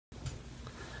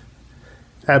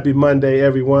Happy Monday,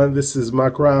 everyone. This is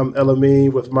Makram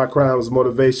El-Amin with Makram's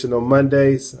Motivational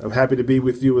Mondays. I'm happy to be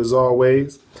with you as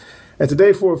always. And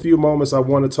today, for a few moments, I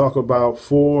want to talk about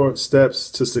 4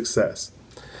 steps to success.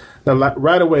 Now,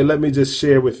 right away, let me just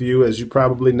share with you, as you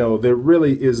probably know, there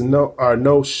really are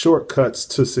no shortcuts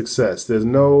to success. There's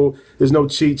no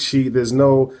cheat sheet. There's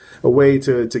no a way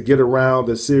to get around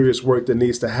the serious work that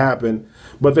needs to happen.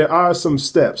 But there are some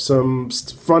steps, some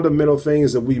fundamental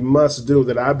things that we must do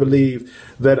that I believe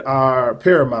that are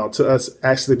paramount to us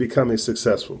actually becoming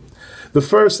successful. The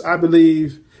first, I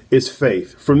believe, is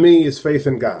faith. For me, it's faith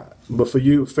in God. But for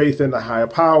you, faith in a higher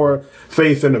power,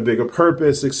 faith in a bigger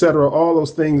purpose, etc. All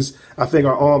those things, I think,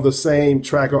 are on the same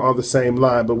track or on the same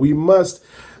line. But we must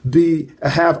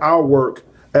have our work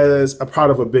as a part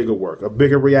of a bigger work, a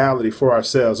bigger reality for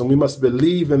ourselves. And we must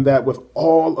believe in that with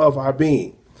all of our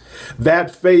being.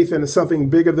 That faith in something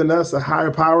bigger than us, a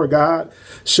higher power, God,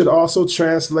 should also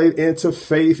translate into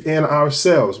faith in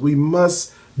ourselves. We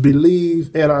must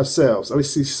believe in ourselves. I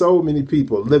see so many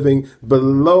people living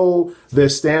below their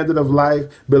standard of life,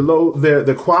 below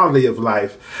the quality of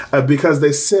life, because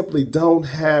they simply don't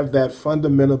have that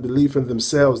fundamental belief in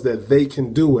themselves that they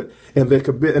can do it, in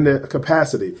their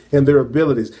capacity, in their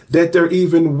abilities, that they're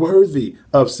even worthy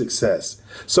of success.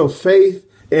 So faith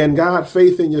in God,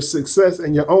 faith in your success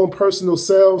and your own personal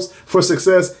selves for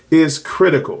success is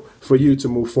critical for you to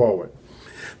move forward.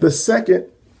 The second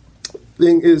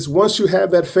thing is, once you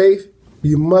have that faith,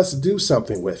 you must do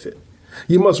something with it.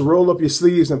 You must roll up your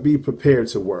sleeves and be prepared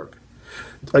to work.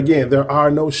 Again, there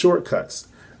are no shortcuts.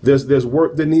 There's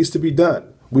work that needs to be done.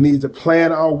 We need to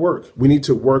plan our work. We need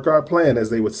to work our plan, as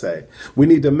they would say. We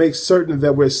need to make certain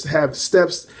that we have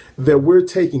steps that we're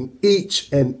taking each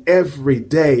and every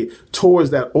day towards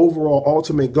that overall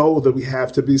ultimate goal that we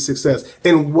have to be success.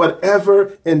 In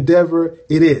whatever endeavor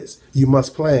it is, you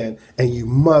must plan and you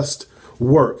must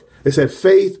work. It said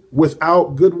faith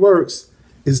without good works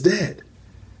is dead.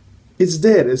 It's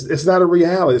dead. It's not a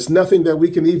reality. It's nothing that we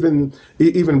can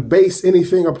even base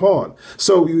anything upon.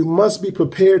 So you must be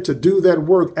prepared to do that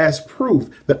work as proof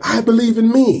that I believe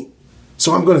in me.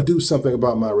 So I'm going to do something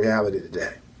about my reality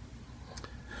today.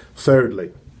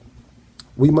 Thirdly,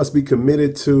 we must be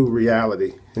committed to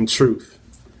reality and truth.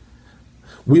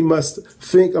 We must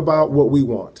think about what we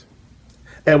want,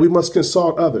 and we must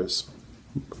consult others.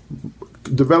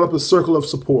 Develop a circle of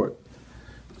support.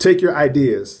 Take your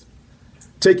ideas,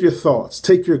 take your thoughts,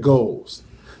 take your goals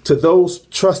to those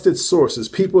trusted sources,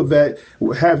 people that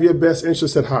have your best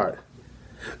interests at heart.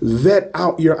 Vet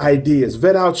out your ideas,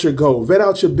 vet out your goal, vet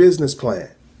out your business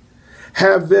plan.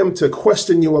 Have them to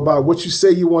question you about what you say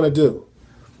you want to do.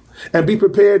 And be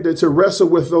prepared to wrestle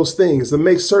with those things to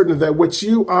make certain that what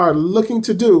you are looking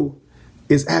to do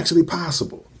is actually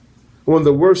possible. One of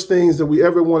the worst things that we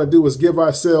ever want to do is give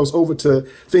ourselves over to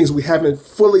things we haven't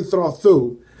fully thought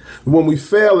through. When we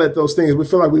fail at those things, we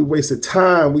feel like we wasted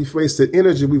time, we've wasted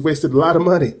energy, we've wasted a lot of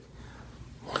money.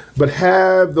 But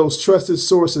have those trusted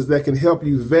sources that can help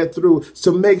you vet through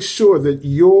to make sure that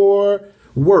your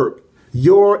work,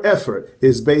 your effort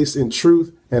is based in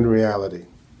truth and reality.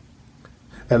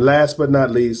 And last but not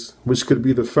least, which could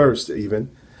be the first even,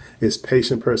 is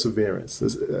patient perseverance.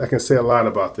 I can say a lot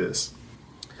about this.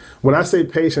 When I say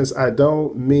patience, I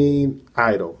don't mean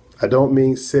idle. I don't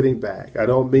mean sitting back. I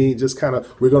don't mean just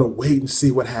we're going to wait and see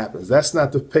what happens. That's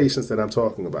not the patience that I'm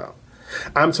talking about.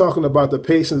 I'm talking about the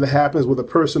patience that happens with a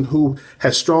person who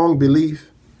has strong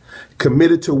belief,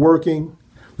 committed to working.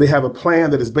 They have a plan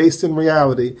that is based in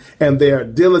reality, and they are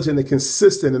diligent and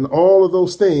consistent in all of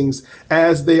those things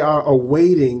as they are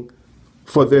awaiting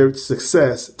for their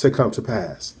success to come to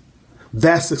pass.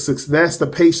 That's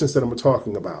the patience that I'm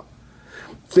talking about.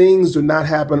 Things do not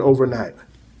happen overnight.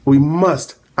 We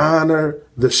must honor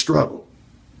the struggle.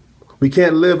 We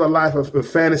can't live a life of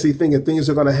fantasy thinking things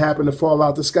are going to happen and fall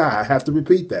out the sky. I have to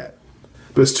repeat that.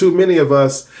 Because too many of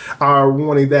us are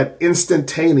wanting that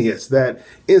instantaneous, that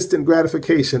instant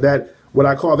gratification, that what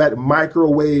I call that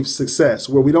microwave success,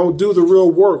 where we don't do the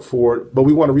real work for it, but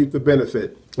we want to reap the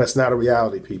benefit. That's not a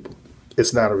reality, people.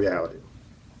 It's not a reality.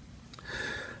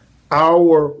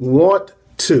 Our want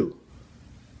to,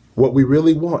 what we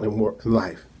really want in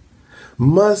life,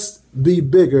 must be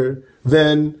bigger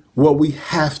than what we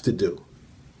have to do.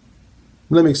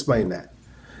 Let me explain that.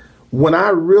 When I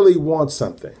really want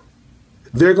something,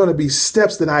 there are going to be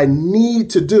steps that I need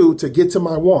to do to get to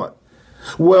my want.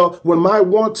 Well, when my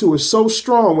want to is so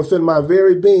strong within my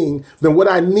very being, then what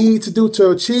I need to do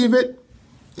to achieve it,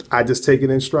 I just take it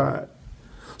in stride.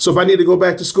 So if I need to go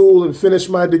back to school and finish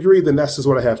my degree, then that's just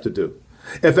what I have to do.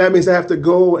 If that means I have to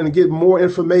go and get more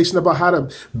information about how to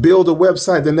build a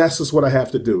website, then that's just what I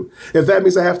have to do. If that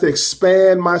means I have to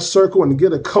expand my circle and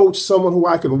get a coach, someone who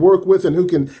I can work with and who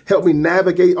can help me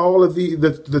navigate all of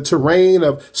the terrain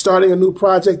of starting a new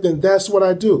project, then that's what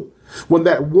I do. When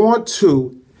that want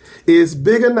to is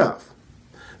big enough,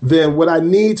 then what I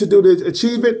need to do to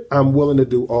achieve it, I'm willing to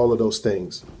do all of those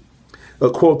things. A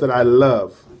quote that I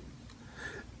love,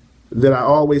 that I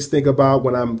always think about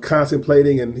when I'm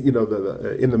contemplating and,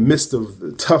 in the midst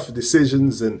of tough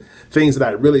decisions and things that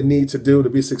I really need to do to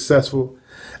be successful,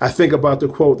 I think about the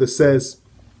quote that says,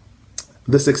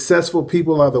 the successful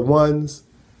people are the ones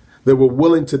that were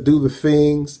willing to do the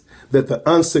things that the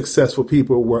unsuccessful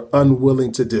people were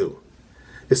unwilling to do.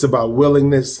 It's about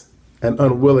willingness and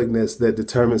unwillingness that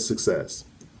determines success.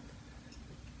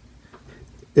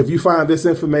 If you find this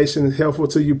information helpful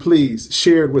to you, please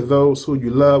share it with those who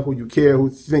you love, who you care, who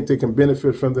think they can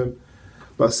benefit from them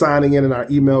by signing in our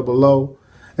email below.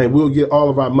 And we'll get all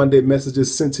of our Monday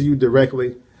messages sent to you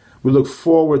directly. We look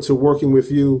forward to working with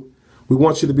you. We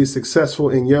want you to be successful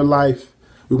in your life.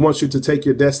 We want you to take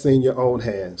your destiny in your own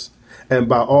hands. And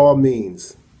by all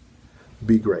means,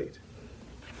 be great.